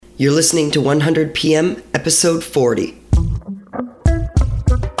You're listening to 100 PM, episode 40.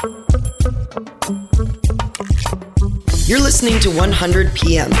 You're listening to 100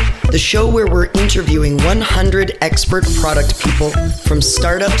 PM, the show where we're interviewing 100 expert product people from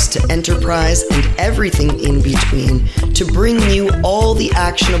startups to enterprise and everything in between to bring you all the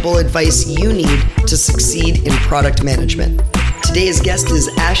actionable advice you need to succeed in product management. Today's guest is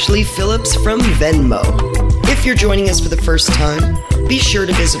Ashley Phillips from Venmo. If you're joining us for the first time, be sure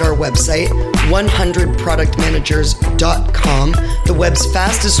to visit our website, 100productmanagers.com, the web's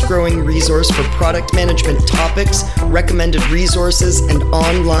fastest growing resource for product management topics, recommended resources, and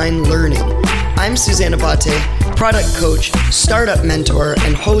online learning. I'm Susanna Bate, product coach, startup mentor,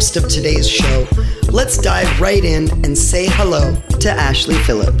 and host of today's show. Let's dive right in and say hello to Ashley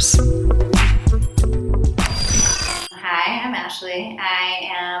Phillips. Hi, I'm Ashley. I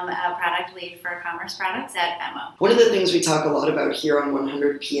am a product lead for commerce products at Venmo. One of the things we talk a lot about here on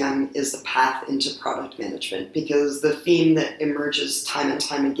 100 PM is the path into product management, because the theme that emerges time and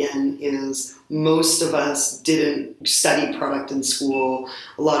time again is most of us didn't study product in school.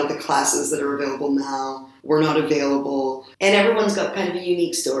 A lot of the classes that are available now were not available. And everyone's got kind of a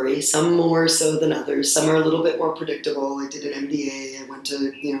unique story, some more so than others. Some are a little bit more predictable. I did an MBA, I went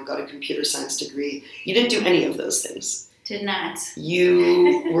to, got a computer science degree. You didn't do any of those things. Did not.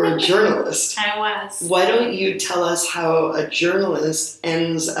 You were a journalist. I was. Why don't you tell us how a journalist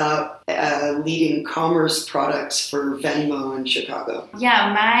ends up leading commerce products for Venmo in Chicago?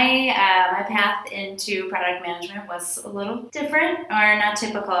 Yeah, my path into product management was a little different, or not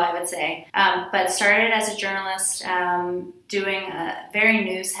typical, I would say. But started as a journalist, doing very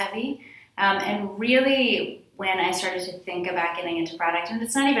news heavy, and really when I started to think about getting into product, and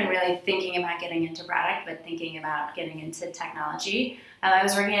it's not even really thinking about getting into product, but thinking about getting into technology. I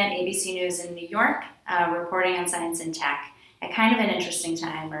was working at ABC News in New York, reporting on science and tech at kind of an interesting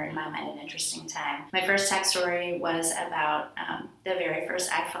time, or in my mind, an interesting time. My first tech story was about the very first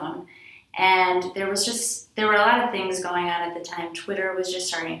iPhone. And there were a lot of things going on at the time. Twitter was just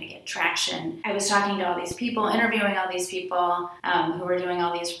starting to get traction. I was talking to all these people, interviewing all these people who were doing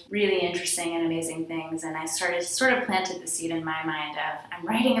all these really interesting and amazing things. And I sort of planted the seed in my mind of, I'm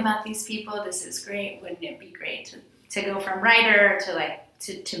writing about these people. This is great. Wouldn't it be great to go from writer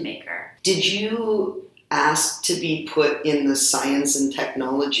to maker? Did you ask to be put in the science and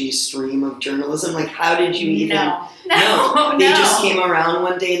technology stream of journalism? Like, how did you even... No. They just came around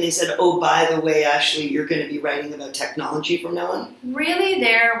one day and they said, oh, by the way, Ashley, you're going to be writing about technology from now on? Really,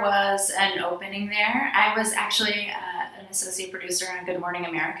 there was an opening there. I was actually an associate producer on Good Morning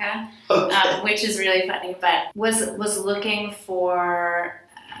America, which is really funny, but was looking for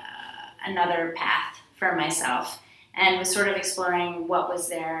another path for myself. And was sort of exploring what was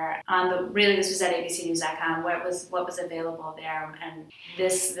there this was at abcnews.com, what was available there, and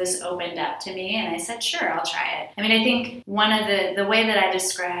this opened up to me, and I said, sure, I'll try it. I mean, I think one of the way that I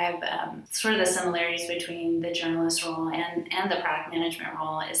describe sort of the similarities between the journalist role and the product management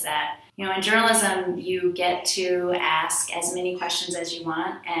role is that, in journalism, you get to ask as many questions as you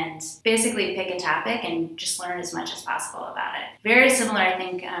want and basically pick a topic and just learn as much as possible about it. Very similar, I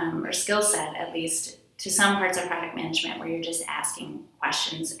think, or skill set at least, to some parts of product management where you're just asking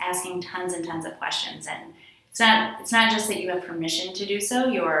questions, asking tons and tons of questions. And it's not just that you have permission to do so,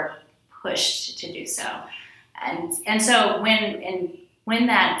 you're pushed to do so. And so when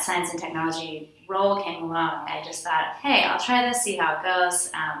that science and technology role came along, I just thought, hey, I'll try this, see how it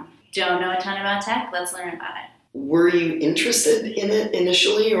goes. Don't know a ton about tech, let's learn about it. Were you interested in it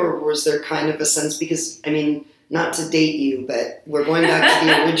initially, or was there kind of a sense, because, not to date you, but we're going back to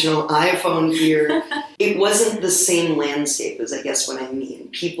the original iPhone here. It wasn't the same landscape, is I guess what I mean.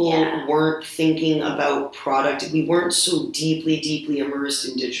 People weren't thinking about product. We weren't so deeply immersed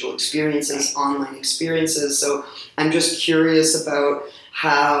in digital experiences, online experiences. So I'm just curious about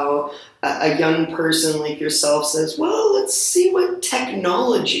how a young person like yourself says, well, let's see what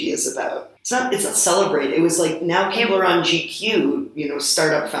technology is about. It's not celebrated. It was like, now people are on GQ,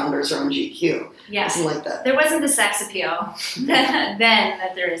 startup founders are on GQ. Yeah. Something like that. There wasn't the sex appeal then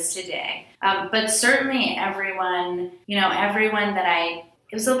that there is today. But certainly everyone that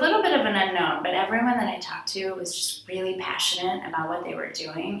it was a little bit of an unknown, but everyone that I talked to was just really passionate about what they were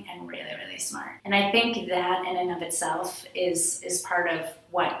doing and really, really smart. And I think that in and of itself is part of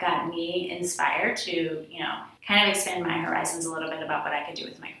what got me inspired to, kind of expand my horizons a little bit about what I could do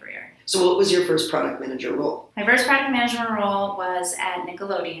with my career. So what was your first product manager role? My first product management role was at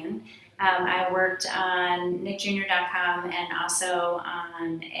Nickelodeon. I worked on nickjr.com and also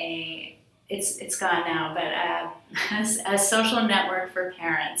on it's gone now, but a social network for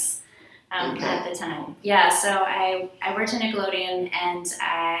parents at the time. Yeah, so I worked at Nickelodeon, and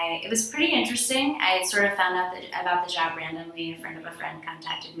it was pretty interesting. I sort of found out about the job randomly. A friend of a friend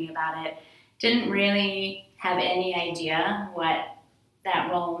contacted me about it. Didn't really have any idea what that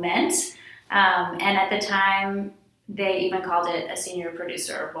role meant. And at the time, they even called it a senior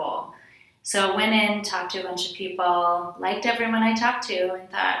producer role. So went in, talked to a bunch of people, liked everyone I talked to, and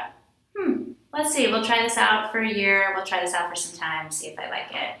thought, let's see, we'll try this out for a year. We'll try this out for some time, see if I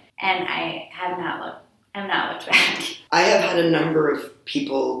like it. And I have not looked back. I have had a number of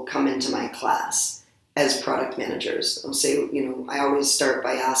people come into my class as product managers. I'll say, I always start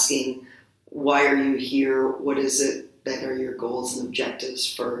by asking, why are you here? What is it that are your goals and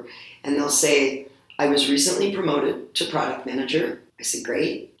objectives for? And they'll say, I was recently promoted to product manager. I say,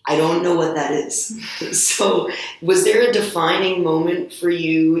 great. I don't know what that is. So was there a defining moment for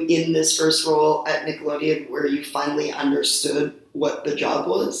you in this first role at Nickelodeon where you finally understood what the job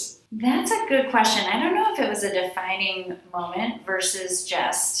was? That's a good question. I don't know if it was a defining moment versus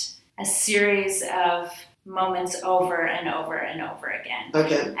just a series of moments over and over and over again.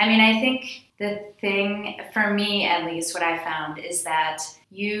 Okay. I mean, I think the thing, for me at least, what I found is that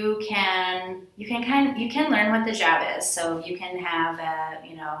you can learn what the job is. So you can have a,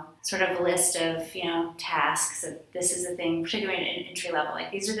 sort of a list of, tasks that this is the thing, particularly in entry level,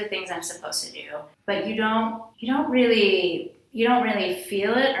 like these are the things I'm supposed to do. But you don't really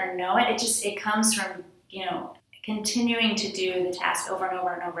feel it or know it. It comes from, continuing to do the task over and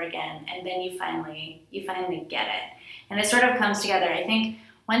over and over again, and then you finally get it. And it sort of comes together. I think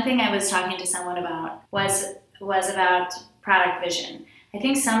one thing I was talking to someone about was about product vision. I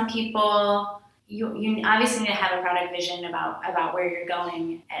think some people, you obviously need to have a product vision about where you're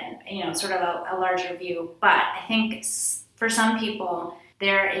going and, sort of a larger view. But I think for some people,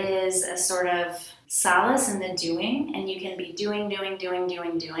 there is a sort of solace in the doing, and you can be doing.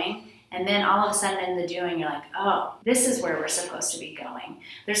 And then all of a sudden in the doing, you're like, oh, this is where we're supposed to be going.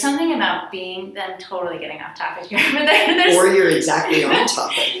 There's something about being, I'm totally getting off topic here, but or you're exactly on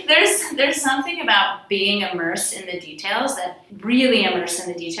topic. There's something about being immersed in the details, that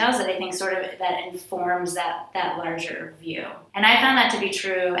I think sort of that informs that larger view. And I found that to be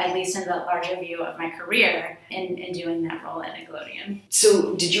true, at least in the larger view of my career in doing that role at Nickelodeon.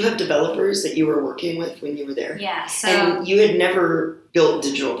 So did you have developers that you were working with when you were there? Yeah. So, and you had never built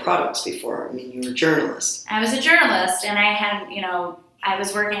digital products before. I mean, you were a journalist. I was a journalist, and I had, I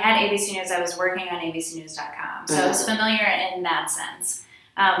was working at ABC News. I was working on abcnews.com. So I was familiar in that sense.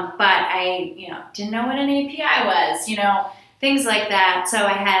 But I, didn't know what an API was, things like that. So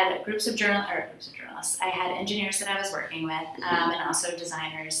I had groups of journalists. I had engineers that I was working with, and also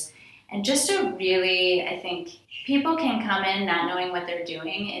designers. And just to really, I think, people can come in not knowing what they're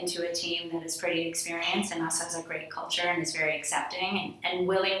doing into a team that is pretty experienced and also has a great culture and is very accepting and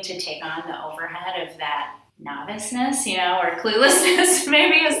willing to take on the overhead of that noviceness, or cluelessness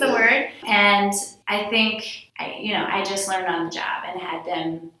maybe is the word. And I think, I just learned on the job and had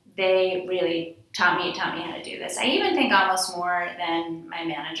them, they really taught me how to do this. I even think almost more than my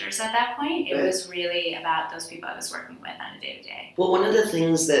managers at that point. It was really about those people I was working with on a day-to-day. Well, one of the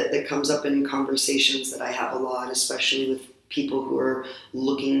things that comes up in conversations that I have a lot, especially with people who are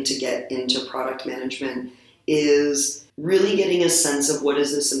looking to get into product management, is really getting a sense of what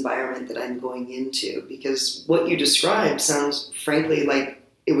is this environment that I'm going into. Because what you described sounds, frankly, like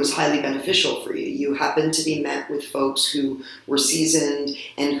it was highly beneficial for you. You happened to be met with folks who were seasoned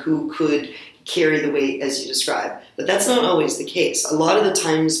and who could carry the weight as you described. But that's not always the case. A lot of the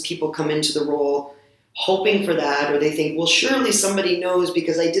times people come into the role hoping for that, or they think, well, surely somebody knows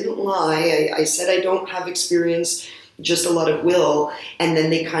because I didn't lie. I said I don't have experience, just a lot of will. And then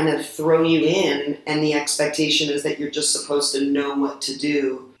they kind of throw you in, and the expectation is that you're just supposed to know what to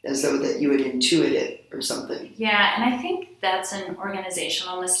do, as though that you would intuit it or something. Yeah, and I think that's an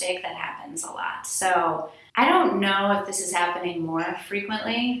organizational mistake that happens a lot. So I don't know if this is happening more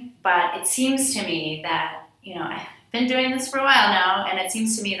frequently, but it seems to me that, I've been doing this for a while now, and it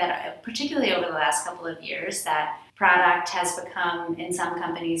seems to me that, particularly over the last couple of years, that product has become, in some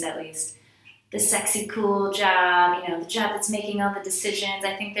companies at least, the sexy, cool job, the job that's making all the decisions.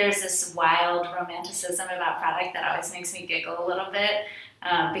 I think there's this wild romanticism about product that always makes me giggle a little bit,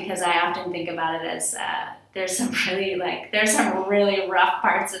 because I often think about it as there's some really rough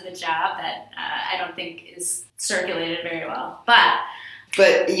parts of the job that I don't think is circulated very well. But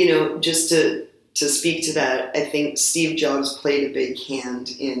just to speak to that, I think Steve Jobs played a big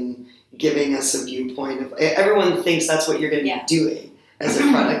hand in giving us a viewpoint of, everyone thinks that's what you're going to be doing as a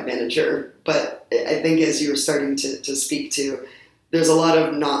product manager. But I think as you were starting to speak to, there's a lot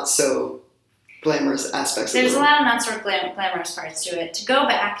of not so glamorous aspects There's of it. a lot of not so glamorous parts to it. To go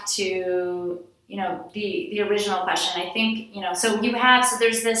back to, the original question, I think, so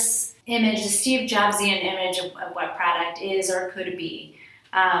there's this image, the Steve Jobsian image of what product is or could be.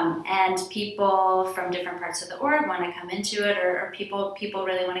 And people from different parts of the org want to come into it, or people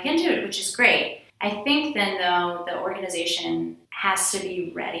really want to get into it, which is great. I think then, though, the organization has to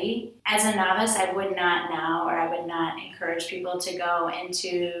be ready. As a novice, I would not encourage people to go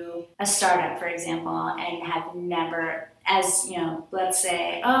into a startup, for example, and have never, let's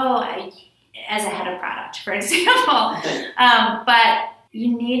say, as a head of product, for example. But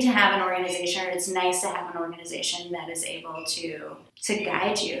you need to have an organization, or it's nice to have an organization that is able to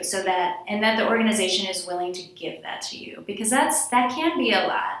guide you, and that the organization is willing to give that to you, because that can be a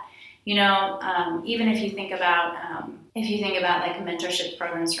lot. Even if you think about like mentorship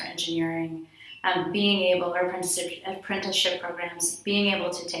programs for engineering, being able, or apprenticeship programs, being able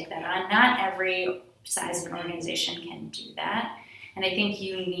to take that on. Not every size of an organization can do that. And I think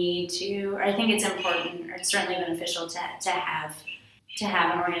I think it's important, or it's certainly beneficial to have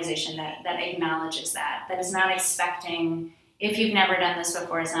an organization that acknowledges that is not expecting, if you've never done this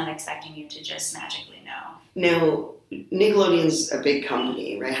before, is not expecting you to just magically know. Now, Nickelodeon's a big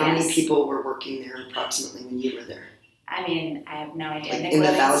company, right? How Yes. many people were working there approximately when you were there? I mean, I have no idea. Like in the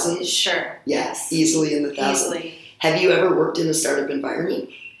thousands? Sure. Yes, easily in the thousands. Easily. Have you ever worked in a startup environment?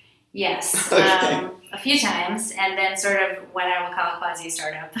 Yes. Okay. A few times, and then sort of what I would call a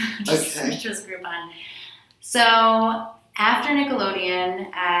quasi-startup, which was Groupon. So after Nickelodeon,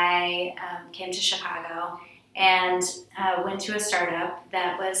 I came to Chicago and went to a startup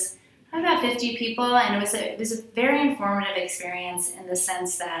that was about 50 people, and it was a very informative experience in the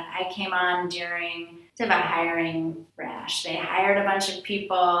sense that I came on during a hiring rash. They hired a bunch of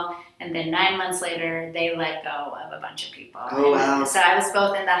people, and then 9 months later, they let go of a bunch of people. Oh, wow! So I was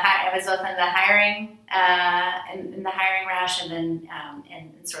both in the hiring in the hiring rash, and then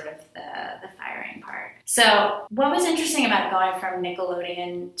in sort of the firing part. So what was interesting about going from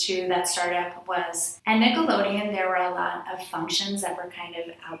Nickelodeon to that startup was, at Nickelodeon there were a lot of functions that were kind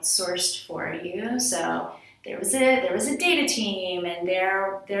of outsourced for you. So there was a data team, and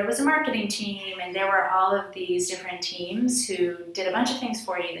there was a marketing team, and there were all of these different teams who did a bunch of things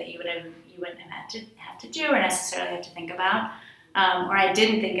for you that you wouldn't have to do or necessarily have to think about, or I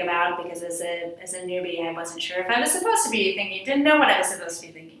didn't think about, because as a newbie I wasn't sure if I was supposed to be thinking, didn't know what I was supposed to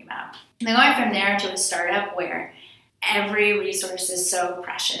be thinking about. And then going from there to a startup where every resource is so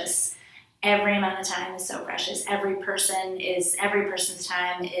precious, every amount of time is so precious, every person's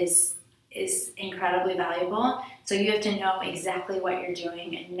time is incredibly valuable. So you have to know exactly what you're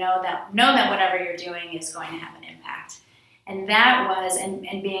doing, and know that whatever you're doing is going to have an impact. And that was,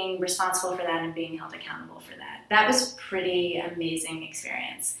 and being responsible for that and being held accountable for that. That was pretty amazing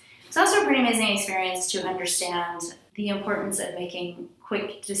experience. It's also a pretty amazing experience to understand the importance of making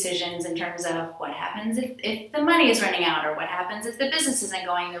quick decisions in terms of what happens if the money is running out, or what happens if the business isn't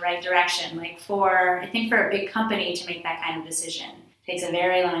going the right direction. I think for a big company to make that kind of decision takes a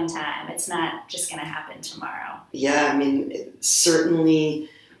very long time. It's not just going to happen tomorrow. Yeah, I mean, certainly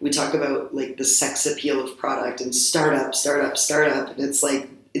we talk about like the sex appeal of product and startup, and it's like,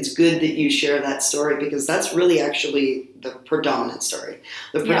 it's good that you share that story, because that's really actually the predominant story.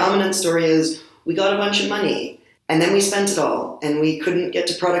 The predominant story is, we got a bunch of money and then we spent it all, and we couldn't get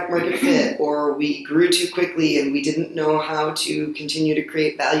to product market fit, or we grew too quickly and we didn't know how to continue to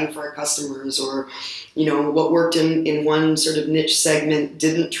create value for our customers, or what worked in one sort of niche segment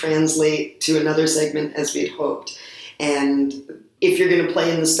didn't translate to another segment as we'd hoped. And if you're going to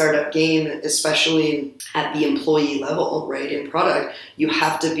play in the startup game, especially at the employee level, right, in product, you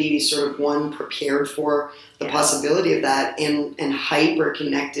have to be sort of prepared for the possibility of that, and hyper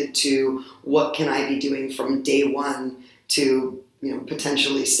connected to what can I be doing from day one to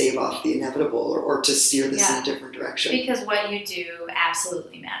potentially stave off the inevitable, or to steer this in a different direction. Because what you do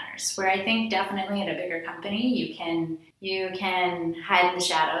absolutely matters. Where I think definitely in a bigger company you can hide in the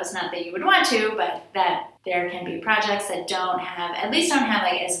shadows, not that you would want to, but that there can be projects that don't have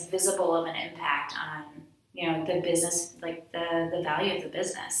like as visible of an impact on the business, like the value of the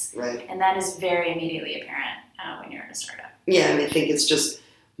business. Right. And that is very immediately apparent when you're in a startup. Yeah, I think it's just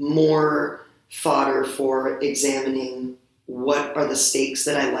more fodder for examining what are the stakes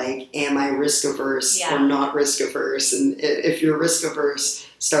that I like. Am I risk averse or not risk averse? And if you're risk averse,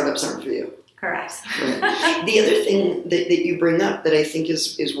 startups aren't for you. Correct. Right. The other thing that you bring up that I think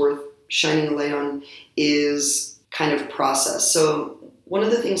is worth shining a light on is kind of process. So one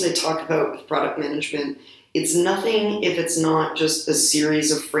of the things I talk about with product management it's nothing if it's not just a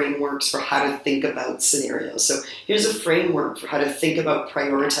series of frameworks for how to think about scenarios. So here's a framework for how to think about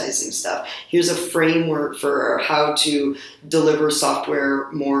prioritizing stuff. Here's a framework for how to deliver software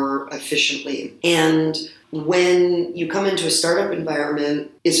more efficiently. And when you come into a startup environment,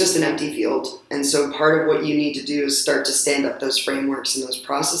 it's just an empty field. And so part of what you need to do is start to stand up those frameworks and those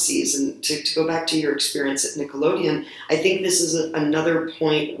processes. And to go back to your experience at Nickelodeon, I think this is another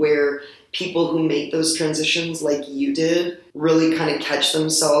point where people who make those transitions like you did really kind of catch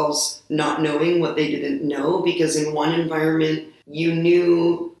themselves not knowing what they didn't know, because in one environment, you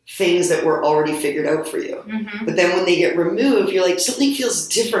knew things that were already figured out for you. Mm-hmm. But then when they get removed, you're like, something feels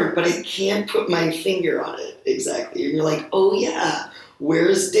different, but I can't put my finger on it exactly. And you're like, oh yeah,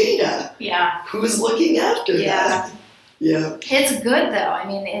 where's data? Yeah. Who's looking after that? Yeah. It's good though. I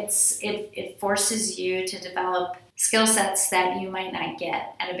mean, it forces you to develop skill sets that you might not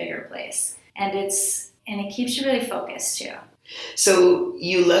get at a bigger place. And it keeps you really focused too. So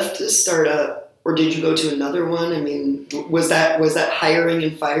you left the startup, or did you go to another one? I mean, was that hiring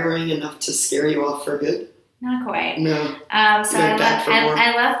and firing enough to scare you off for good? Not quite. No. So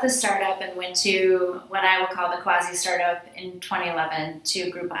I left the startup and went to what I would call the quasi-startup in 2011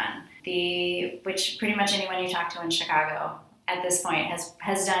 to Groupon, which pretty much anyone you talk to in Chicago at this point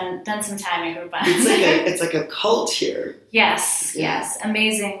has done some time at Groupon. It's like a cult here. Yes.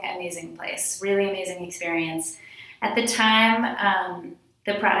 Amazing place. Really amazing experience. At the time,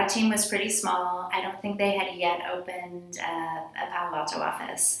 the product team was pretty small. I don't think they had yet opened a Palo Alto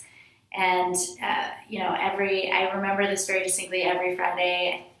office. And, I remember this very distinctly, every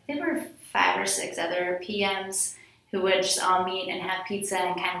Friday, there were 5 or 6 other PMs who would just all meet and have pizza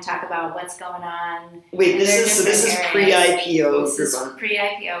and kind of talk about what's going on. Wait, this is pre-IPO. This is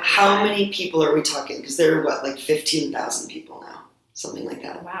pre-IPO. How many people are we talking? Because there are, what, like 15,000 people now? Something like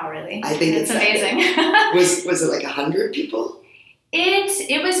that. Wow, really? I think it's amazing. Was it like 100 people?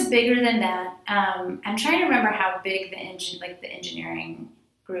 It was bigger than that. I'm trying to remember how big the engineering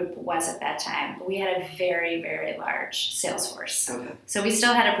group was at that time. But we had a very, very large sales force. Okay. So we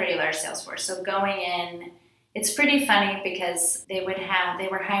still had a pretty large sales force. So going in, it's pretty funny because they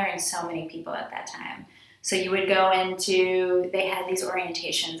were hiring so many people at that time. So you would go into, they had these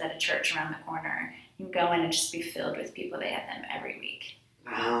orientations at a church around the corner. You'd go in and just be filled with people. They had them every week.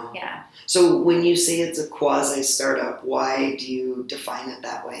 Wow. Yeah. So when you say it's a quasi-startup, why do you define it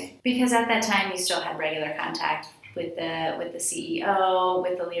that way? Because at that time you still had regular contact with the CEO,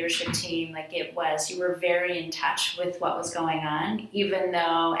 with the leadership team. You were very in touch with what was going on, even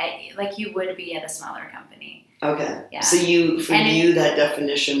though you would be at a smaller company. Okay. Yeah. So that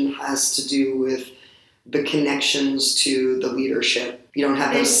definition has to do with the connections to the leadership. You don't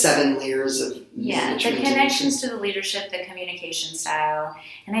have those 7 layers of management. The connections to the leadership, the communication style,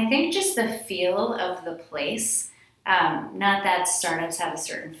 and I think just the feel of the place. Not that startups have a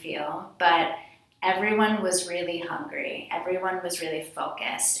certain feel, but everyone was really hungry. Everyone was really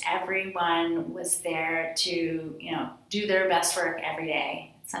focused. Everyone was there to, do their best work every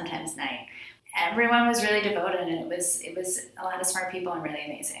day, sometimes night. Everyone was really devoted, and it was a lot of smart people and really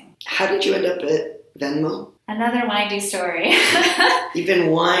amazing. How did you end up at Venmo? Another windy story. You've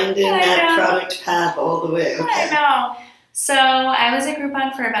been winding that product path all the way. Okay. I know. So I was at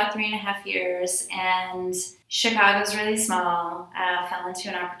Groupon for about 3.5 years, and Chicago's really small. Fell into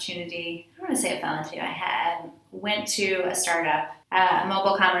an opportunity. I don't want to say I fell into. Went to a startup, a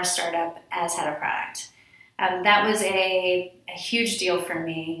mobile commerce startup, as head of product. That was a huge deal for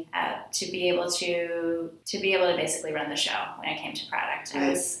me to be able to basically run the show when I came to product. Right.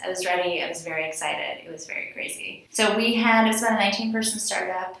 I was ready. I was very excited. It was very crazy. So it was about a 19-person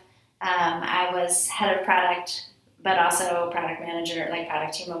startup. I was head of product, but also product manager, like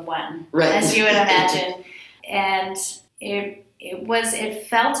product team of 1, right, as you would imagine. And it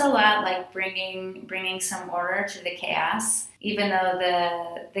felt a lot like bringing some order to the chaos, even though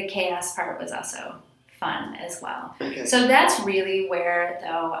the chaos part was also fun as well. Okay. So that's really where,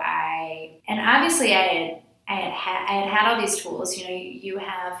 though, I obviously I had all these tools. You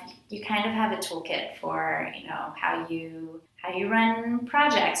kind of have a toolkit for how you run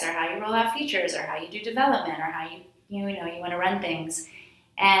projects, or how you roll out features, or how you do development, or how you want to run things.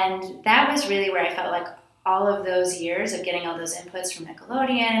 And that was really where I felt like all of those years of getting all those inputs from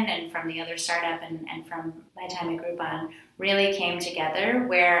Nickelodeon and from the other startup and from my time at Groupon really came together,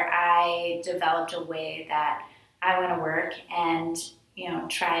 where I developed a way that I want to work and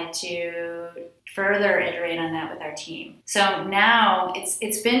tried to further iterate on that with our team. So now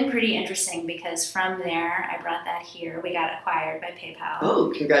it's been pretty interesting, because from there I brought that here. We got acquired by PayPal.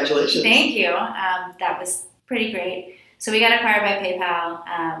 Oh, congratulations. Thank you. That was pretty great. So we got acquired by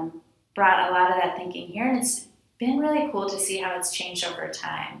PayPal. brought a lot of that thinking here, and it's been really cool to see how it's changed over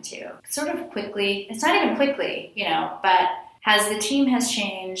time too. Sort of quickly, it's not even quickly, but as the team has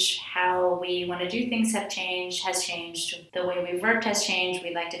changed, how we want to do things has changed, the way we've worked has changed.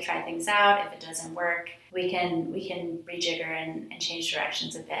 We like to try things out. If it doesn't work, we can rejigger and change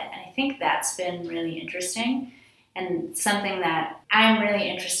directions a bit. And I think that's been really interesting and something that I'm really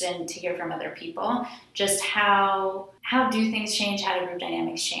interested in to hear from other people, just how do things change, how do group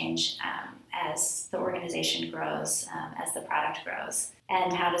dynamics change as the organization grows, as the product grows,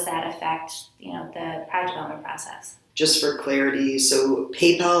 and how does that affect the product development process. Just for clarity, so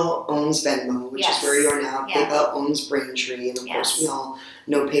PayPal owns Venmo, which is where you are now. Yeah. PayPal owns Braintree, and of course we all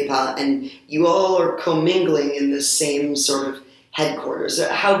know PayPal, and you all are commingling in the same sort of headquarters.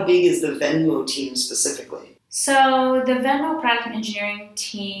 How big is the Venmo team specifically? So the Venmo product engineering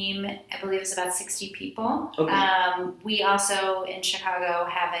team, I believe, is about 60 people. Okay. We also, in Chicago,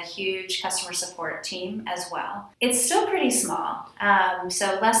 have a huge customer support team as well. It's still pretty small,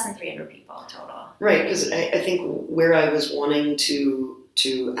 so less than 300 people total. Right, because I think where I was wanting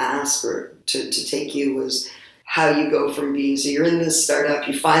to ask or to take you was how you go from being, so you're in this startup,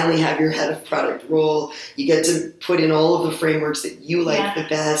 you finally have your head of product role, you get to put in all of the frameworks that you like the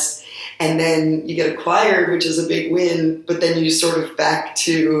best, and then you get acquired, which is a big win, but then you sort of back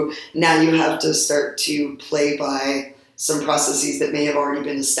to, now you have to start to play by some processes that may have already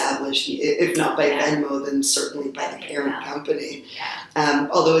been established, if not by Venmo, then certainly by the parent company. Yeah.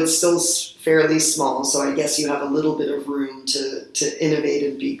 Although it's still fairly small, so I guess you have a little bit of room to innovate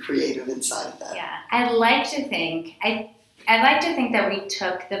and be creative inside of that. Yeah, I'd like to think that we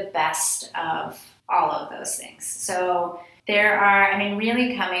took the best of all of those things. So there are,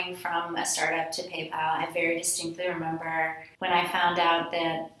 really coming from a startup to PayPal, I very distinctly remember when I found out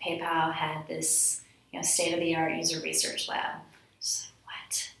that PayPal had this state-of-the-art user research lab. Just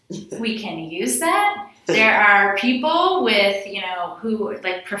like, what? We can use that? There are people with, who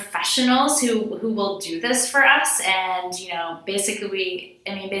like professionals who will do this for us, and basically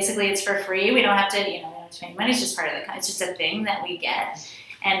it's for free. We don't have to, we don't have to pay money. It's just part of it's just a thing that we get.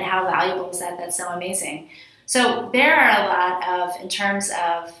 And how valuable is that? That's so amazing. So there are a lot of, in terms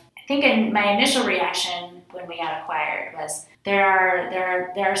of, I think my initial reaction when we got acquired was there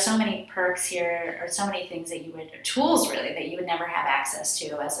are so many perks here, or so many things that tools really that you would never have access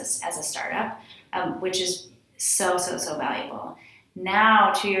to as a startup, which is so valuable.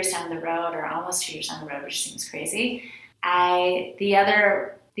 Now, 2 years down the road, or almost 2 years down the road, which seems crazy, the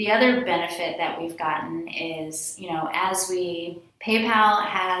other benefit that we've gotten is, PayPal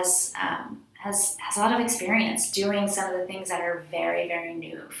has a lot of experience doing some of the things that are very, very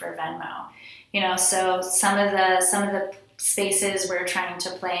new for Venmo. So some of the spaces we're trying to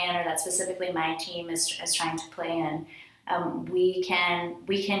play in, or that specifically my team is trying to play in, we can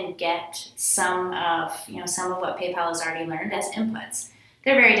get some of what PayPal has already learned as inputs.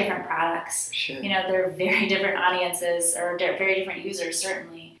 They're very different products. Sure. They're very different audiences, or they're very different users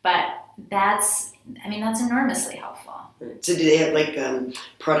certainly. But that's enormously helpful. So do they have like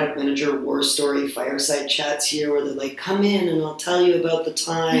product manager war story fireside chats here where they're like, come in and I'll tell you about the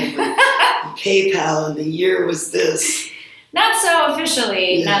time when PayPal and the year was this? Not so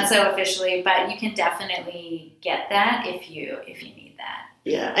officially, but you can definitely get that if you need that.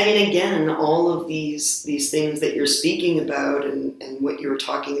 Yeah, again, all of these things that you're speaking about and what you were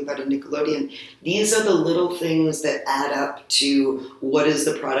talking about in Nickelodeon, these are the little things that add up to what is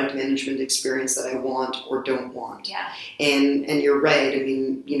the product management experience that I want or don't want. Yeah. And you're right.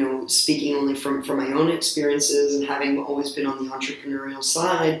 Speaking only from my own experiences and having always been on the entrepreneurial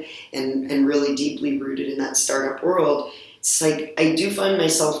side and really deeply rooted in that startup world, it's like I do find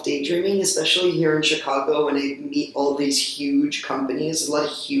myself daydreaming, especially here in Chicago when I meet all these huge companies, a lot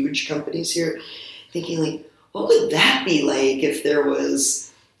of huge companies here, thinking like, what would that be like if there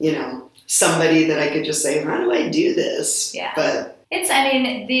was, somebody that I could just say, how do I do this? Yeah. But it's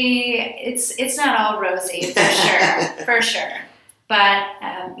not all rosy for sure. But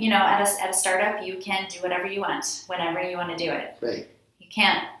at a startup, you can do whatever you want, whenever you want to do it. Right. You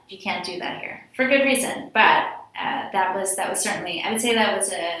can't do that here for good reason, but. That was certainly, I would say that was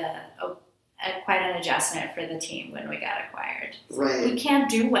quite an adjustment for the team when we got acquired. Right. We can't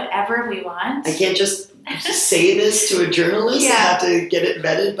do whatever we want. I can't just say this to a journalist. Yeah. I have to get it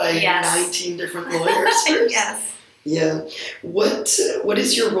vetted by 19 different lawyers first. Yes. Yeah. What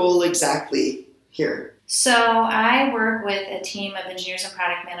is your role exactly here? So I work with a team of engineers and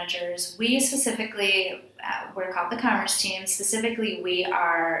product managers. We specifically, we're called the commerce team. Specifically, we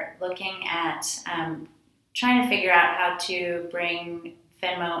are looking at trying to figure out how to bring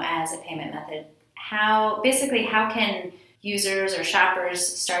Venmo as a payment method. How can users or shoppers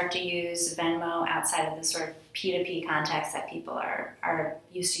start to use Venmo outside of the sort of P2P context that people are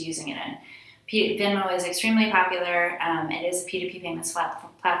used to using it in. Venmo is extremely popular. It is a P2P payments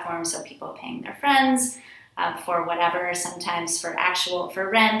platform, so people paying their friends for whatever, sometimes for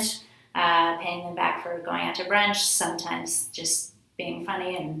rent, paying them back for going out to brunch, sometimes just being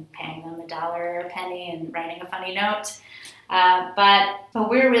funny and paying them $1 or a penny and writing a funny note. But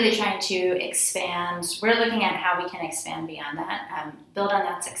we're really trying to expand. We're looking at how we can expand beyond that, build on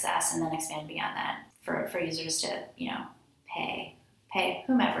that success, and then expand beyond that for users to, pay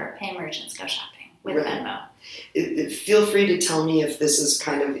whomever, pay merchants, go shopping with Venmo. Feel free to tell me if this is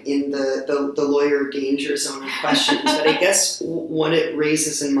kind of in the lawyer danger zone of questions, but I guess what it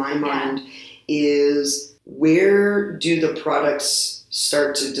raises in my mind is, where do the products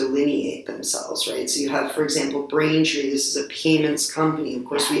start to delineate themselves, right? So you have, for example, Braintree. This is a payments company. Of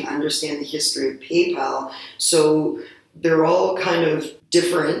course, we understand the history of PayPal. So they're all kind of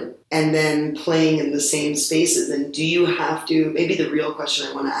different and then playing in the same spaces. And do you have to, maybe the real question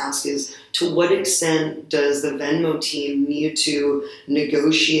I want to ask is, to what extent does the Venmo team need to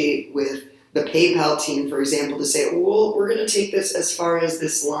negotiate with the PayPal team, for example, to say, well, we're going to take this as far as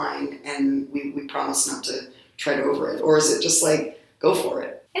this line and we promise not to tread over it? Or is it just like, go for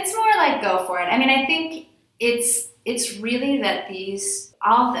it? It's more like go for it. I mean, I think it's really that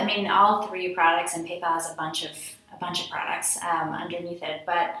all three products, and PayPal has a bunch of products underneath it,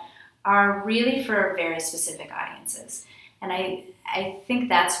 but are really for very specific audiences. And I think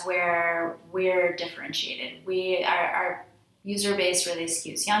that's where we're differentiated. Our user base really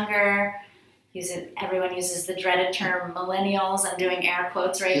skews younger. Everyone uses the dreaded term millennials. I'm doing air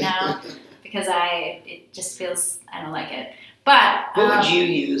quotes right now because it just feels, I don't like it. But what would you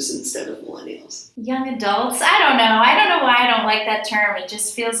use instead of millennials? Young adults. I don't know why I don't like that term. It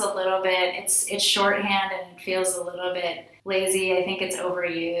just feels a little bit, it's shorthand and it feels a little bit lazy. I think it's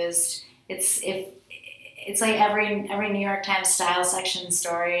overused. It's like every New York Times style section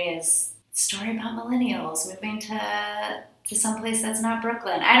story is a story about millennials moving to someplace that's not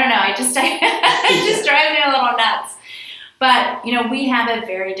Brooklyn. I don't know. It just drives me a little nuts. But we have a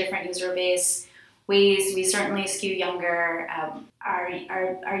very different user base. We certainly skew younger.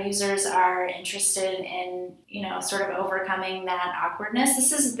 Our users are interested in sort of overcoming that awkwardness.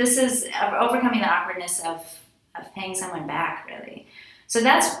 This is overcoming the awkwardness of paying someone back, really. So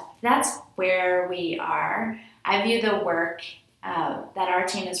that's where we are. I view the work that our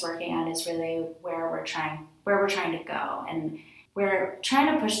team is working on is really where we're trying to go, and we're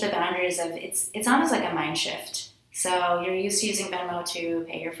trying to push the boundaries of it's almost like a mind shift. So you're used to using Venmo to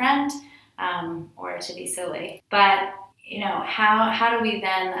pay your friend or to be silly, but how do we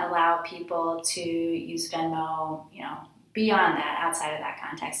then allow people to use Venmo beyond that, outside of that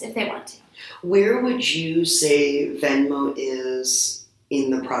context, if they want to? Where would you say Venmo is in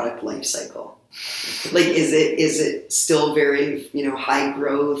the product life cycle? Like, is it still very, high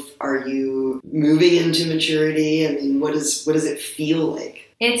growth? Are you moving into maturity? I mean, what does it feel like?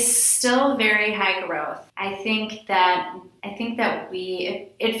 It's still very high growth. I think that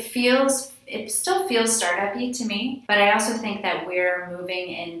it still feels startup-y to me, but I also think that we're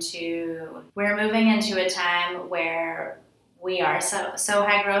moving into a time where we are so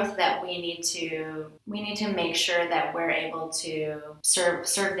high growth that we need to make sure that we're able to serve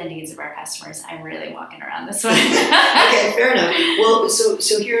the needs of our customers. I'm really walking around this one. Okay, fair enough. Well, so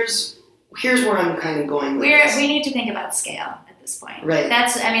here's where I'm kind of going with this. We need to think about scale at this point. Right.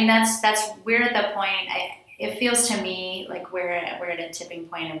 We're at the point. It feels to me like we're at a tipping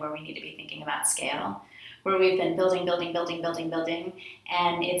point and where we need to be thinking about scale, where we've been building,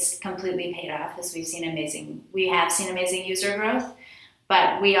 and it's completely paid off as we have seen amazing user growth.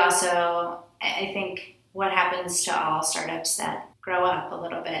 But we also, I think, what happens to all startups that grow up a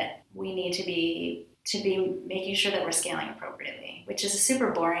little bit, we need to be making sure that we're scaling appropriately, which is a super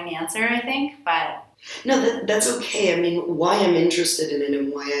boring answer, I think, but... No, that's okay. I mean, why I'm interested in it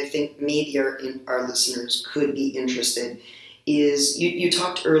and why I think maybe our listeners could be interested is you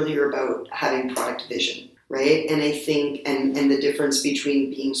talked earlier about having product vision, right? And I think, and the difference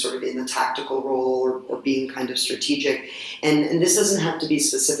between being sort of in the tactical role or being kind of strategic. And this doesn't have to be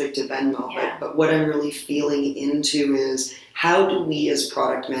specific to Venmo, but what I'm really feeling into is, how do we as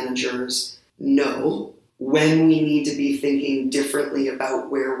product managers know when we need to be thinking differently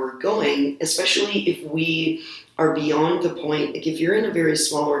about where we're going, especially if we are beyond the point, like if you're in a very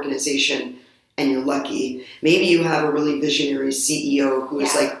small organization and you're lucky, maybe you have a really visionary CEO who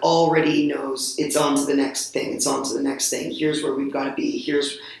is like already knows it's on to the next thing, here's where we've got to be,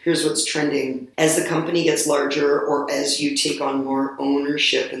 here's what's trending. As the company gets larger or as you take on more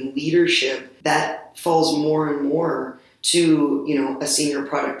ownership and leadership, that falls more and more to, a senior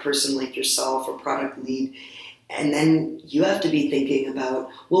product person like yourself or product lead. And then you have to be thinking about,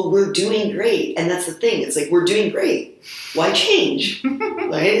 well, we're doing great. And that's the thing. It's like, we're doing great. Why change?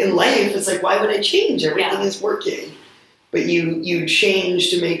 Right? In life, it's like, why would I change? Everything is working. But you change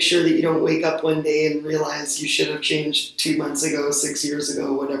to make sure that you don't wake up one day and realize you should have changed 2 months ago, 6 years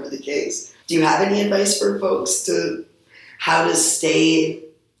ago, whatever the case. Do you have any advice for folks to how to stay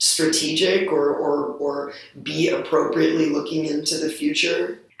strategic or be appropriately looking into the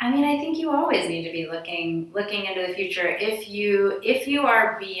future? I mean, I think you always need to be looking into the future. If you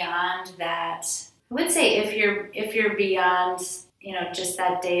are beyond that, I would say if you're beyond, just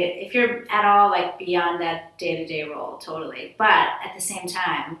that day, if you're at all like beyond that day-to-day role, totally. But at the same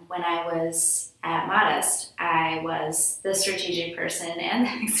time, when I was at Modest, I was the strategic person and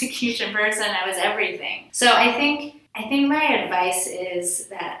the execution person. I was everything. So I think my advice is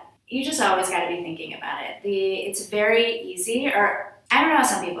that you just always got to be thinking about it. It's very easy, or I don't know how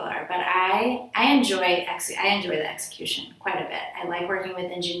some people are, but I enjoy the execution quite a bit. I like working with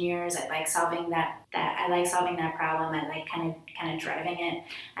engineers. I like solving that problem. I like kind of driving it.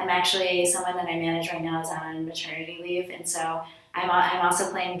 I'm actually someone that I manage right now is on maternity leave, and so I'm also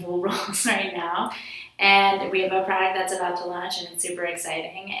playing dual roles right now. And we have a product that's about to launch, and it's super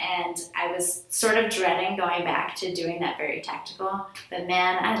exciting. And I was sort of dreading going back to doing that very tactical, but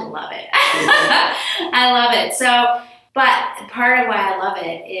man, I love it. I love it. So. But part of why I love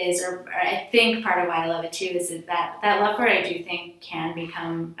it is, or I think part of why I love it too, is that love for it I do think can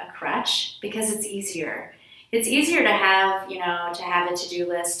become a crutch because it's easier. It's easier to have, to have a to-do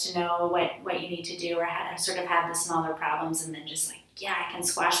list, to know what you need to do, or how to sort of have the smaller problems and then just like, yeah, I can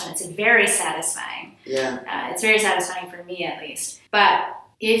squash them. It's very satisfying. Yeah. It's very satisfying for me at least. But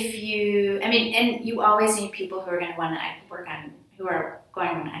and you always need people who are going to want to work on, who are going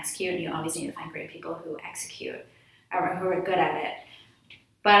to want to execute, and you always need to find great people who execute. Or who are good at it.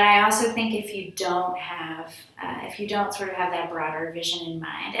 But I also think if you don't sort of have that broader vision in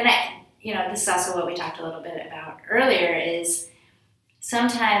mind, and this is also what we talked a little bit about earlier, is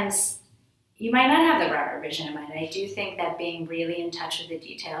sometimes you might not have the broader vision in mind. I do think that being really in touch with the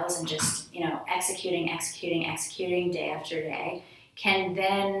details and just, executing day after day can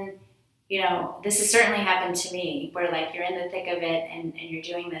then, this has certainly happened to me where like you're in the thick of it and you're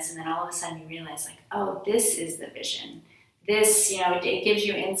doing this, and then all of a sudden you realize like, oh, this is the vision. This, it gives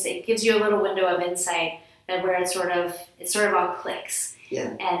you insight, it gives you a little window of insight that where it sort of all clicks.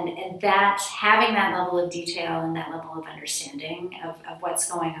 Yeah. And that having that level of detail and that level of understanding of what's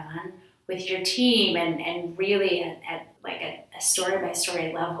going on with your team and really at like a story by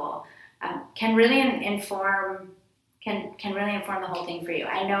story level can really inform the whole thing for you.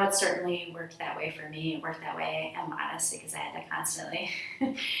 I know it certainly worked that way for me. It worked that way at Modest because I had to constantly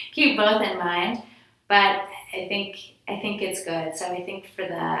keep both in mind. But I think it's good. So I think for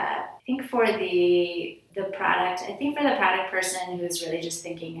the product person who's really just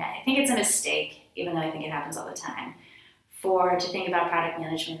thinking, I think it's a mistake, even though I think it happens all the time, to think about product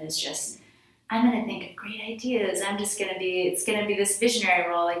management as just, I'm going to think of great ideas. It's going to be this visionary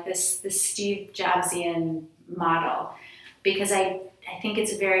role, like this Steve Jobsian model, because I think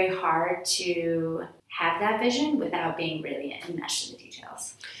it's very hard to have that vision without being really enmeshed in the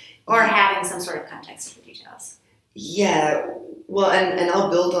details or having some sort of context of the details. Yeah, well, and I'll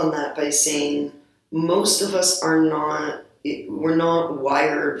build on that by saying most of us we're not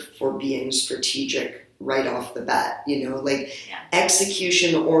wired for being strategic right off the bat,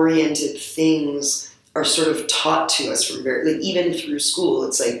 execution-oriented things are sort of taught to us from even through school.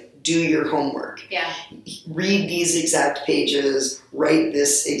 It's like, do your homework. Yeah. Read these exact pages, write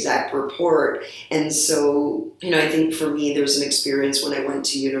this exact report. And so, I think for me, there's an experience when I went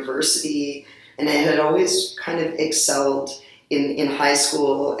to university, and I had always kind of excelled in high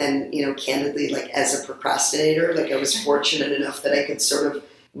school and, candidly, like as a procrastinator. Like I was fortunate enough that I could sort of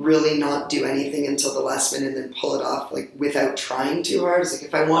really not do anything until the last minute and then pull it off like without trying too hard. It's like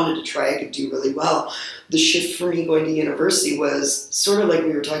if I wanted to try, I could do really well. The shift for me going to university was sort of like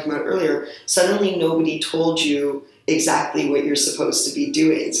we were talking about earlier. Suddenly nobody told you exactly what you're supposed to be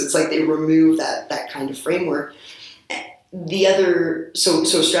doing. So it's like they remove that kind of framework. So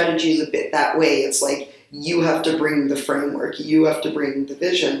strategy is a bit that way. It's like you have to bring the framework, you have to bring the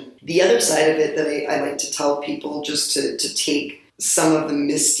vision. The other side of it that I like to tell people, just to take some of the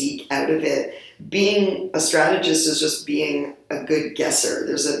mystique out of it, being a strategist is just being a good guesser.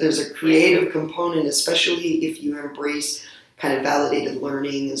 There's a creative component, especially if you embrace kind of validated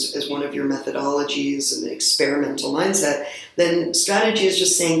learning as one of your methodologies and the experimental mindset, then strategy is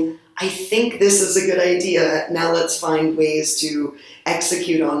just saying, I think this is a good idea. Now let's find ways to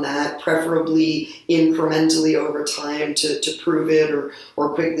execute on that, preferably incrementally over time to prove it or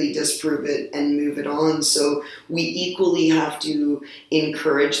quickly disprove it and move it on. So we equally have to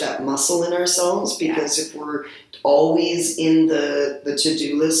encourage that muscle in ourselves, because if we're always in the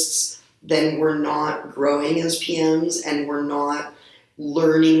to-do lists, then we're not growing as PMs and we're not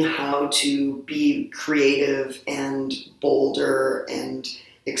learning how to be creative and bolder and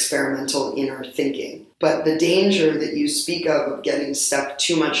experimental in our thinking. But the danger that you speak of getting stuck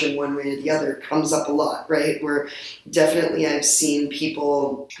too much in one way or the other comes up a lot, right? Where definitely I've seen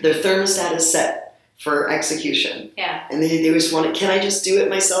people, their thermostat is set for execution. Yeah. And they always want it, can I just do it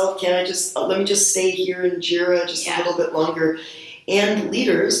myself? Can I just, let me just stay here in Jira just a little bit longer? And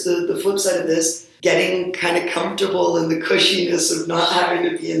leaders, the flip side of this, getting kind of comfortable in the cushiness of not having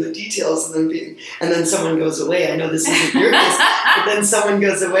to be in the details and then someone goes away. I know this isn't your case, but then someone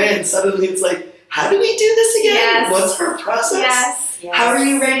goes away and suddenly it's like, how do we do this again? Yes. What's our process? Yes. How are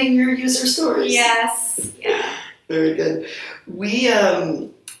you writing your user stories? Yes. Yeah. Very good. We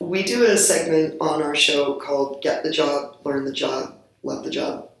do a segment on our show called Get the Job, Learn the Job, Love the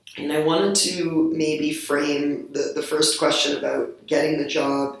Job. And I wanted to maybe frame the first question about getting the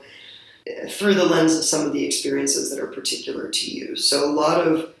job through the lens of some of the experiences that are particular to you. So a lot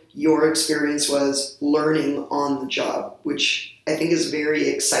of your experience was learning on the job, which I think is very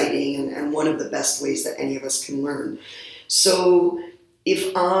exciting and one of the best ways that any of us can learn. So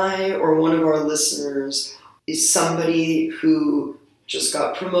if I or one of our listeners is somebody who just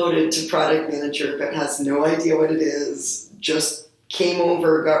got promoted to product manager but has no idea what it is, just came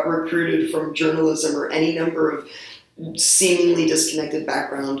over, got recruited from journalism or any number of seemingly disconnected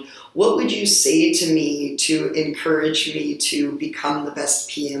background, what would you say to me to encourage me to become the best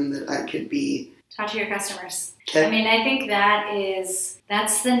PM that I could be? Talk to your customers. Okay. I mean, I think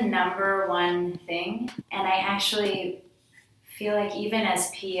that's the number one thing. And I actually feel like even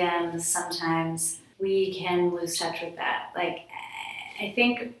as PMs, sometimes we can lose touch with that. Like, I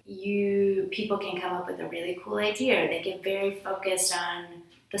think people can come up with a really cool idea, or they get very focused on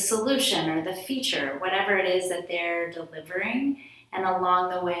the solution or the feature, whatever it is that they're delivering. And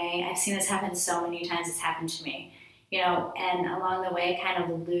along the way, I've seen this happen so many times, it's happened to me, and along the way, kind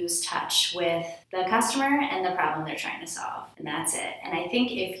of lose touch with the customer and the problem they're trying to solve. And that's it. And I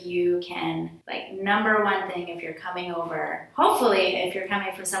think if you can, number one thing, if you're coming over, hopefully if you're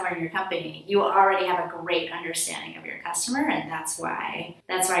coming from somewhere in your company, you already have a great understanding of your customer, and that's why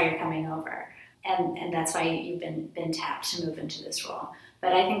you're coming over. And that's why you've been tapped to move into this role.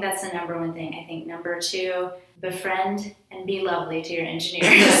 But I think that's the number one thing. I think number two, befriend and be lovely to your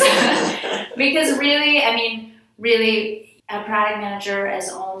engineers. Because really, a product manager is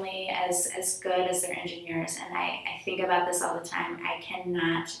only as good as their engineers. And I think about this all the time. I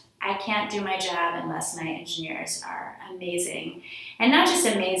can't do my job unless my engineers are amazing. And not just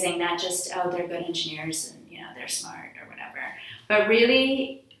amazing, not just, they're good engineers and, they're smart or whatever. But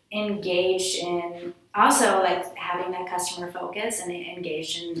really engaged in also having that customer focus and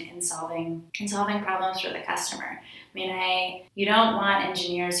engaged in solving problems for the customer. You don't want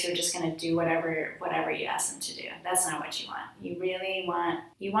engineers who are just going to do whatever you ask them to do. That's not what you want. You really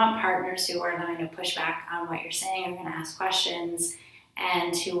want partners who are going to push back on what you're saying, are going to ask questions,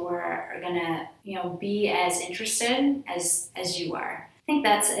 and who are going to be as interested as you are.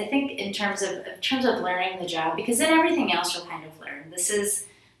 I think in terms of learning the job, because then everything else you'll kind of learn. This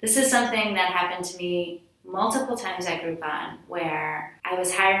is something that happened to me multiple times at Groupon, where I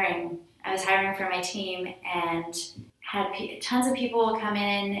was hiring for my team and had tons of people come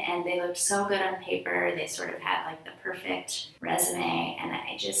in and they looked so good on paper. They sort of had the perfect resume, and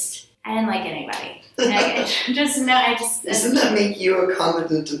I didn't like anybody. Doesn't that make you a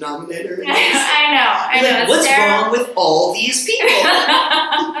common denominator? I know. What's wrong with all these people?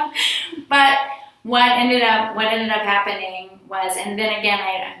 But what ended up happening was, and then again,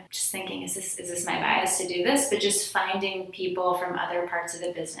 I'm just thinking, is this my bias to do this? But just finding people from other parts of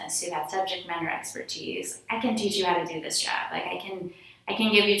the business who have subject matter expertise. I can teach you how to do this job. I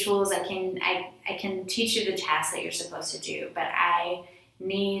can give you tools. I can teach you the tasks that you're supposed to do. But I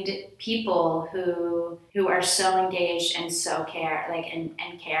need people who are so engaged and so care,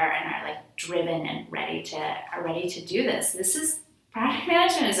 and care and are driven and ready to do this. Product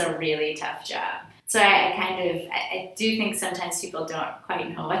management is a really tough job. So I do think sometimes people don't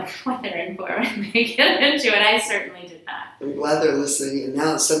quite know what they're in for when they get into it. I certainly did not. I'm glad they're listening, and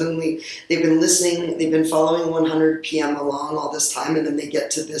now suddenly they've been listening, they've been following 100 PM along all this time, and then they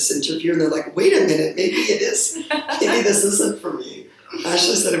get to this interview and they're like, wait a minute, maybe this isn't for me.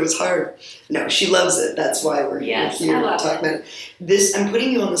 Ashley said it was hard. No, she loves it. That's why we're here talking about it. This, I'm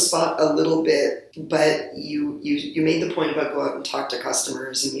putting you on the spot a little bit, but you made the point about go out and talk to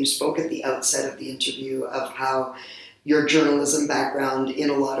customers, and you spoke at the outset of the interview of how your journalism background in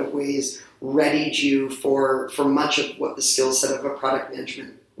a lot of ways readied you for much of what the skill set of a product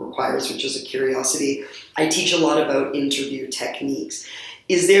management requires, which is a curiosity. I teach a lot about interview techniques.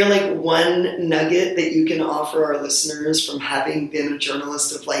 Is there like one nugget that you can offer our listeners from having been a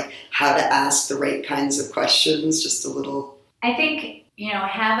journalist of like how to ask the right kinds of questions? Just a little. I think,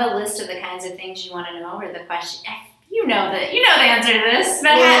 have a list of the kinds of things you want to know, or the question. You know the answer to this,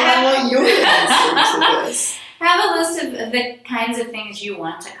 but I want your answer to this. Have a list of the kinds of things you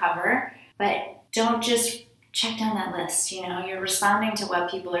want to cover, but don't just check down that list. You're responding to what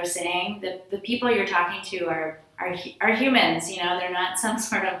people are saying. The people you're talking to are humans. They're not some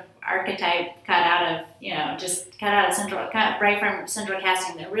sort of archetype cut out of right from central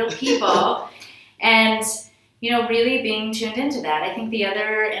casting. They're real people, and really being tuned into that. I think the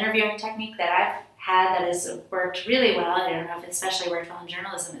other interviewing technique that I've had that has worked really well, I don't know if it especially worked well in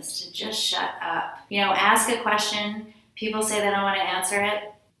journalism, is to just shut up. Ask a question. People say they don't want to answer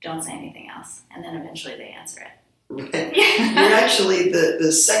it. Don't say anything else, and then eventually they answer it. Right. You're actually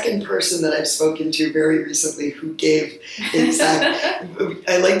the second person that I've spoken to very recently who gave exact.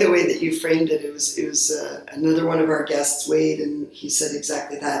 I like the way that you framed it. It was another one of our guests, Wade, and he said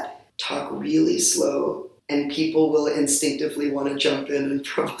exactly that. Talk really slow, and people will instinctively want to jump in and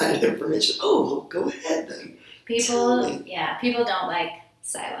provide information. Oh, well, go ahead then. People don't like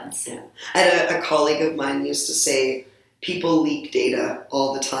silence. Yeah. I had a colleague of mine used to say, people leak data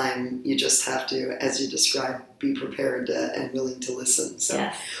all the time. You just have to, as you described, be prepared and willing to listen. So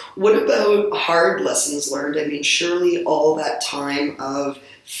yes. What about hard lessons learned? I mean, surely all that time of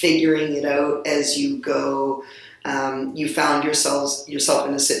figuring it out as you go, you found yourself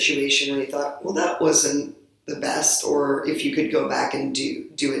in a situation where you thought, well, that wasn't the best, or if you could go back and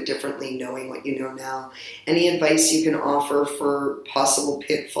do it differently, knowing what you know now. Any advice you can offer for possible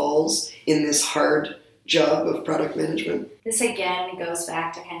pitfalls in this hard job of product management? This again goes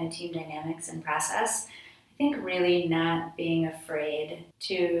back to kind of team dynamics and process. I think really not being afraid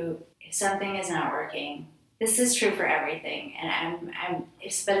to, if something is not working, this is true for everything, and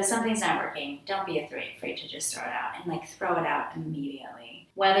but if something's not working, don't be afraid to just throw it out, and throw it out immediately.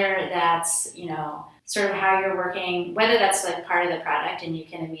 Whether that's, sort of how you're working, whether that's part of the product and you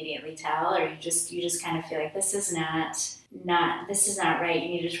can immediately tell, or you just kind of feel like this is not right, you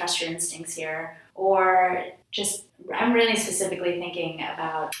need to trust your instincts here. Or just, I'm really specifically thinking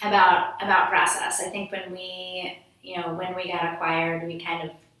about process. I think when we got acquired, we kind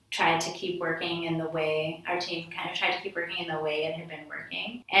of tried to keep working in the way, our team kind of tried to keep working in the way it had been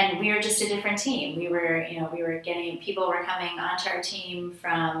working. And we were just a different team. We were getting, people were coming onto our team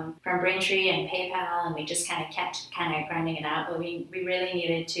from Braintree and PayPal, and we just kind of kept grinding it out, but we really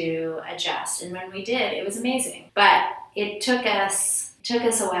needed to adjust. And when we did, it was amazing. But it took us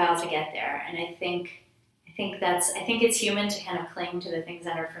a while to get there. And I think it's human to kind of cling to the things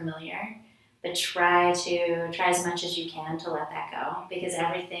that are familiar, but try as much as you can to let that go, because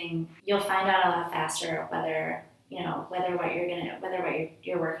everything, you'll find out a lot faster whether what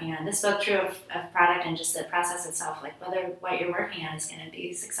you're working on. This is both true of product and just the process itself, whether what you're working on is going to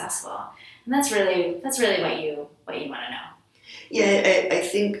be successful. And that's really what you want to know. Yeah, I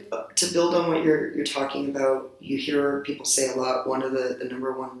think to build on what you're talking about, you hear people say a lot, one of the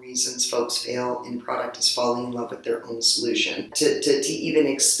number one reasons folks fail in product is falling in love with their own solution. To even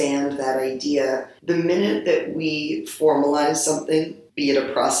expand that idea, the minute that we formalize something, be it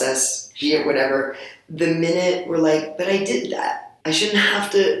a process, be it whatever, the minute we're like, but I did that. I shouldn't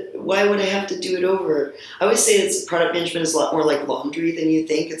have to, why would I have to do it over? I always say product management is a lot more like laundry than you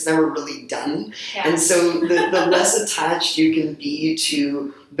think. It's never really done. Yeah. And so the less attached you can be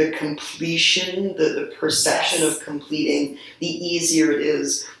to the completion, the perception of completing, the easier it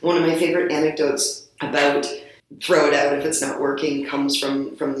is. One of my favorite anecdotes about throw it out if it's not working comes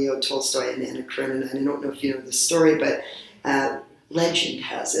from Leo Tolstoy and Anna Karenina. And I don't know if you know this story, but legend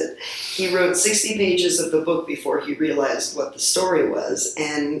has it, he wrote 60 pages of the book before he realized what the story was,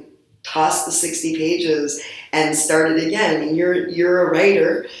 and tossed the 60 pages and started again. I mean, you're a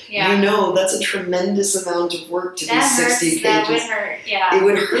writer. Yeah. You know that's a tremendous amount of work to do 60 pages. That would hurt. Yeah. It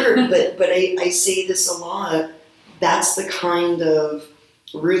would hurt, but I say this a lot. That's the kind of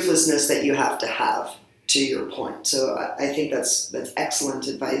ruthlessness that you have to have, to your point. So I think that's excellent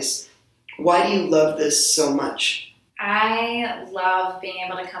advice. Why do you love this so much? I love being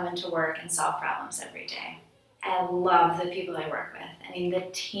able to come into work and solve problems every day. I love the people I work with. I mean, the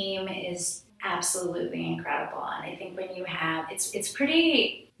team is absolutely incredible, and I think when you have it's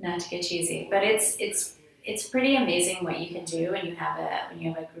pretty, not to get cheesy, but it's pretty amazing what you can do when you have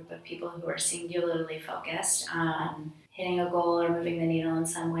a group of people who are singularly focused on hitting a goal or moving the needle in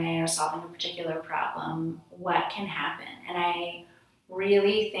some way or solving a particular problem. What can happen? And I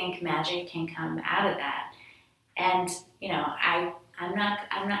really think magic can come out of that. And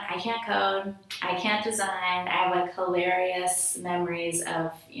I can't code, I can't design. I have like hilarious memories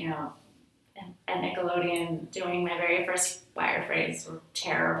of, at Nickelodeon doing my very first wireframes were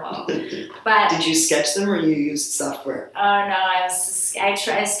terrible. But did you sketch them or you used software? Oh no, I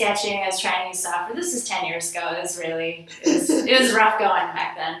tried sketching. I was trying to use software. This is 10 years ago. It was rough going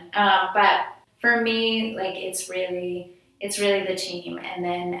back then. But for me, like it's really the team, and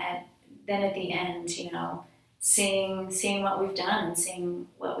then at the end, seeing what we've done and seeing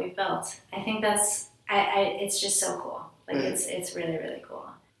what we've built. I think it's just so cool. Like it's really, really cool.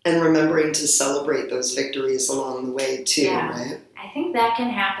 And remembering to celebrate those victories along the way too, right? I think that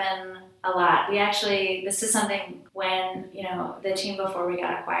can happen a lot. This is something when, the team before we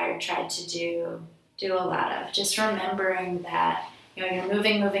got acquired tried to do a lot of, just remembering that, you're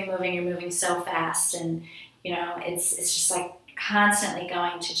moving, you're moving so fast, and, it's just like constantly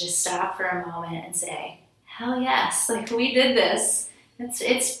going to just stop for a moment and say, hell yes, like we did this.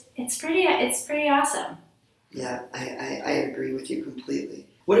 It's pretty awesome. Yeah, I agree with you completely.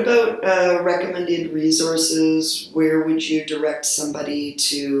 What about recommended resources? Where would you direct somebody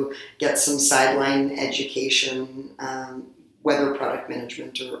to get some sideline education, whether product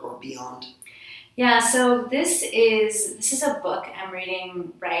management or beyond? Yeah, so this is a book I'm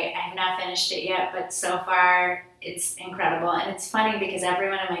reading, right? I have not finished it yet, but so far it's incredible. And it's funny because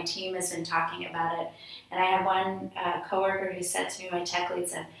everyone on my team has been talking about it. And I had one coworker who said to me, my tech lead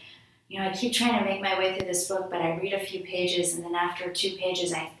said, I keep trying to make my way through this book, but I read a few pages, and then after 2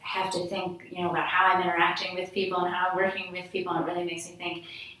 pages, I have to think, about how I'm interacting with people and how I'm working with people, and it really makes me think.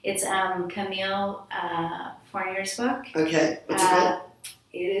 It's Camille Fournier's book. Okay, what's it called?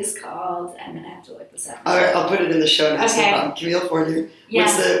 It is called, I'm going to have to look this up. All right, I'll put it in the show notes. Okay. Camille Fournier.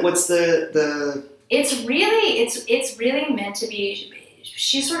 Yeah. What's the... It's really meant to be...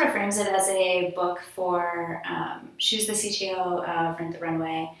 She sort of frames it as a book for... she's the CTO of Rent the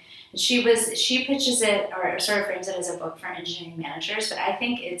Runway. She pitches it, or sort of frames it as a book for engineering managers, but I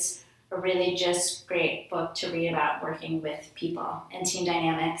think it's a really just great book to read about working with people and team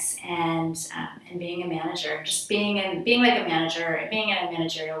dynamics and being a manager, just being like a manager, being in a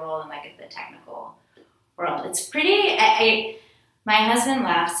managerial role in like the technical world. It's pretty. My husband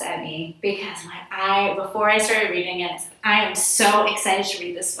laughs at me because before I started reading it, I am so excited to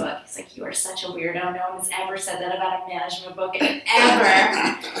read this book. He's like, you are such a weirdo. No one has ever said that about a management book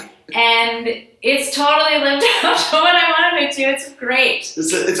ever. And it's totally lived up to what I wanted it to. It's great.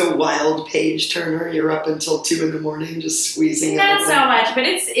 It's a wild page turner. You're up until 2 a.m. just squeezing. Not so much, but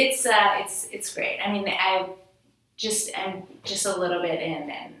it's great. I mean, I'm just a little bit in,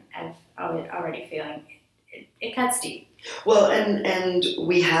 and I've already feeling it cuts deep. Well, and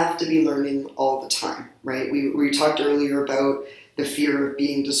we have to be learning all the time, right? We talked earlier about the fear of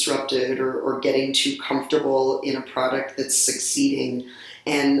being disrupted or getting too comfortable in a product that's succeeding.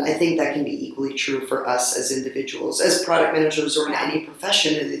 And I think that can be equally true for us as individuals, as product managers or in any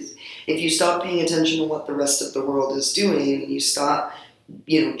profession. If you stop paying attention to what the rest of the world is doing, and you stop,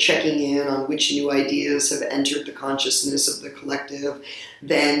 checking in on which new ideas have entered the consciousness of the collective,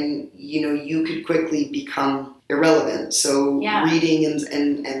 then, you could quickly become irrelevant. So reading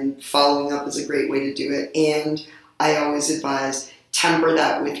and following up is a great way to do it. And I always advise temper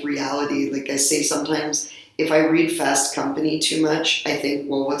that with reality. Like I say sometimes, if I read Fast Company too much, I think,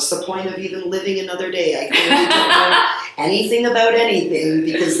 well, what's the point of even living another day? I clearly don't know anything about anything,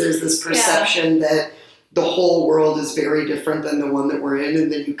 because there's this perception that the whole world is very different than the one that we're in.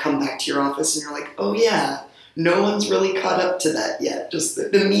 And then you come back to your office and you're like, oh yeah, no one's really caught up to that yet. Just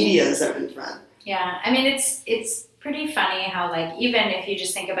the media is out in front. Yeah, I mean, it's pretty funny how, like, even if you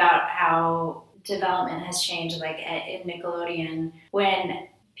just think about how development has changed, like in Nickelodeon, when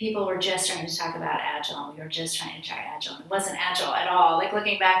people were just starting to talk about Agile, we were just trying to try Agile. It wasn't Agile at all. Like,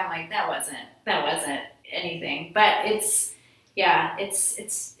 looking back, I'm like, that wasn't anything. But it's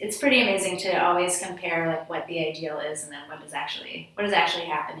pretty amazing to always compare, like, what the ideal is and then what is actually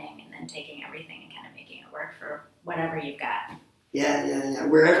happening, and then taking everything and kind of making it work for whatever you've got. Yeah.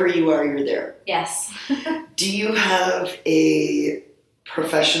 Wherever you are, you're there. Yes. Do you have a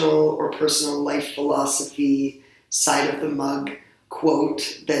professional or personal life philosophy side of the mug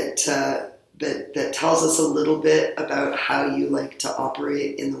quote that tells us a little bit about how you like to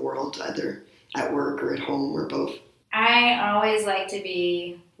operate in the world, either at work or at home or both? I always like to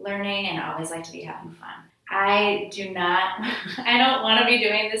be learning and always like to be having fun. I don't want to be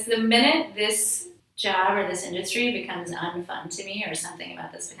doing this. The minute this job or this industry becomes unfun to me, or something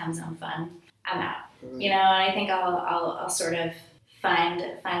about this becomes unfun, I'm out. And I think I'll sort of find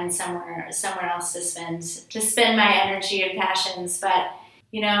somewhere else to spend my energy and passions. But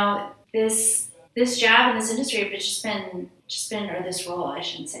this job in this industry have just been, or this role, I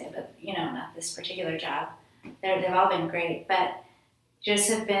shouldn't say, but not this particular job. They've all been great, but just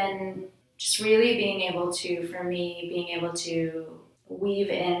have been just really being able to weave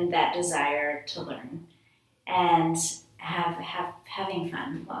in that desire to learn and having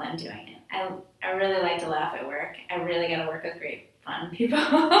fun while I'm doing it. I really like to laugh at work. I really got to work with great fun people.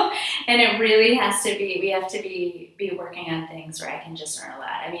 And it really has to be, we have to be working on things where I can just learn a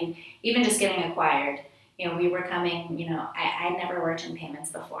lot. I mean, even just getting acquired, we were coming, I never worked in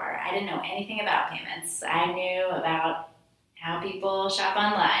payments before. I didn't know anything about payments. I knew about how people shop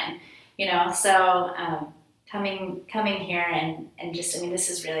online, so coming here and just, this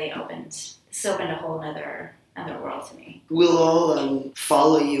has really opened a whole other world to me. We'll all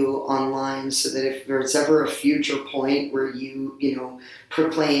follow you online so that if there's ever a future point where you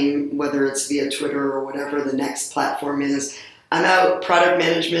proclaim, whether it's via Twitter or whatever the next platform is, I'm out, product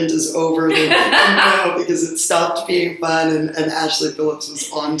management is over, because it stopped being fun and Ashley Phillips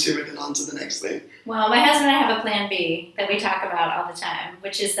was onto it and onto the next thing. Well, my husband and I have a plan B that we talk about all the time,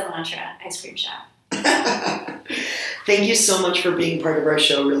 which is the mantra, ice cream shop. Thank you so much for being part of our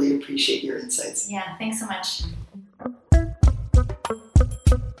show. Really appreciate your insights. Yeah, thanks so much.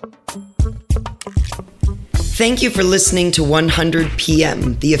 Thank you for listening to 100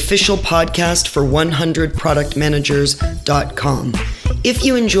 PM, the official podcast for 100productmanagers.com. If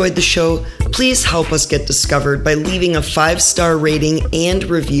you enjoyed the show, please help us get discovered by leaving a 5-star rating and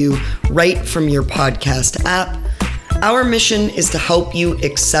review right from your podcast app. Our mission is to help you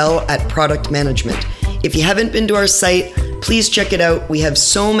excel at product management. If you haven't been to our site, please check it out. We have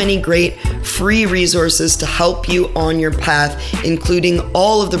so many great free resources to help you on your path, including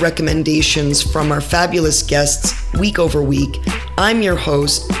all of the recommendations from our fabulous guests week over week. I'm your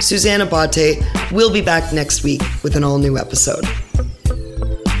host, Susanna Bate. We'll be back next week with an all-new episode.